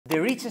The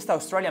richest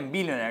Australian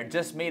billionaire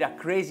just made a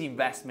crazy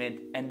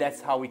investment, and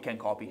that's how we can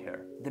copy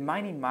her. The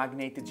mining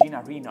magnate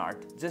Gina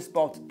Rinehart just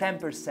bought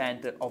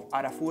 10% of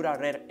Arafura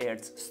Rare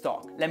Earths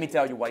stock. Let me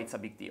tell you why it's a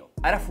big deal.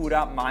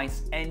 Arafura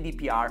mines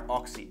NdPr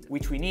Oxide,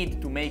 which we need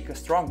to make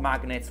strong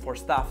magnets for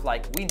stuff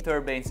like wind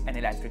turbines and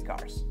electric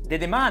cars. The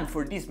demand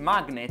for these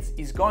magnets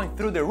is going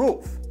through the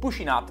roof,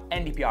 pushing up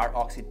NdPr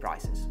Oxide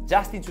prices.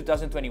 Just in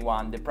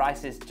 2021, the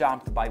prices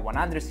jumped by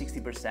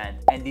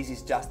 160%, and this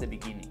is just the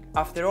beginning.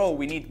 After all,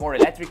 we need more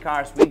electric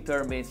cars, wind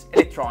turbines,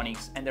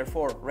 electronics, and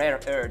therefore rare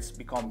earths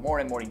become more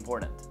and more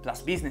important.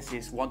 Plus,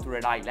 businesses want to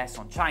rely less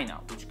on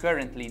China, which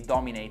currently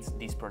dominates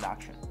this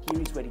production.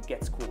 Here is where it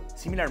gets cool.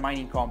 Similar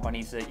mining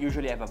companies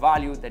usually have a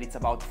value that it's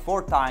about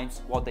 4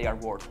 times what they are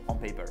worth on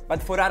paper.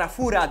 But for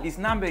Arafura, this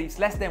number is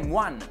less than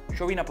 1,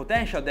 showing a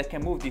potential that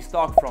can move the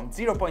stock from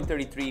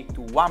 0.33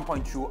 to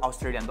 1.2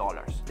 Australian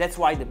dollars. That's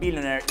why the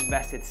billionaire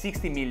invested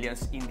 60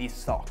 millions in this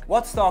stock.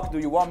 What stock do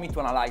you want me to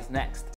analyze next?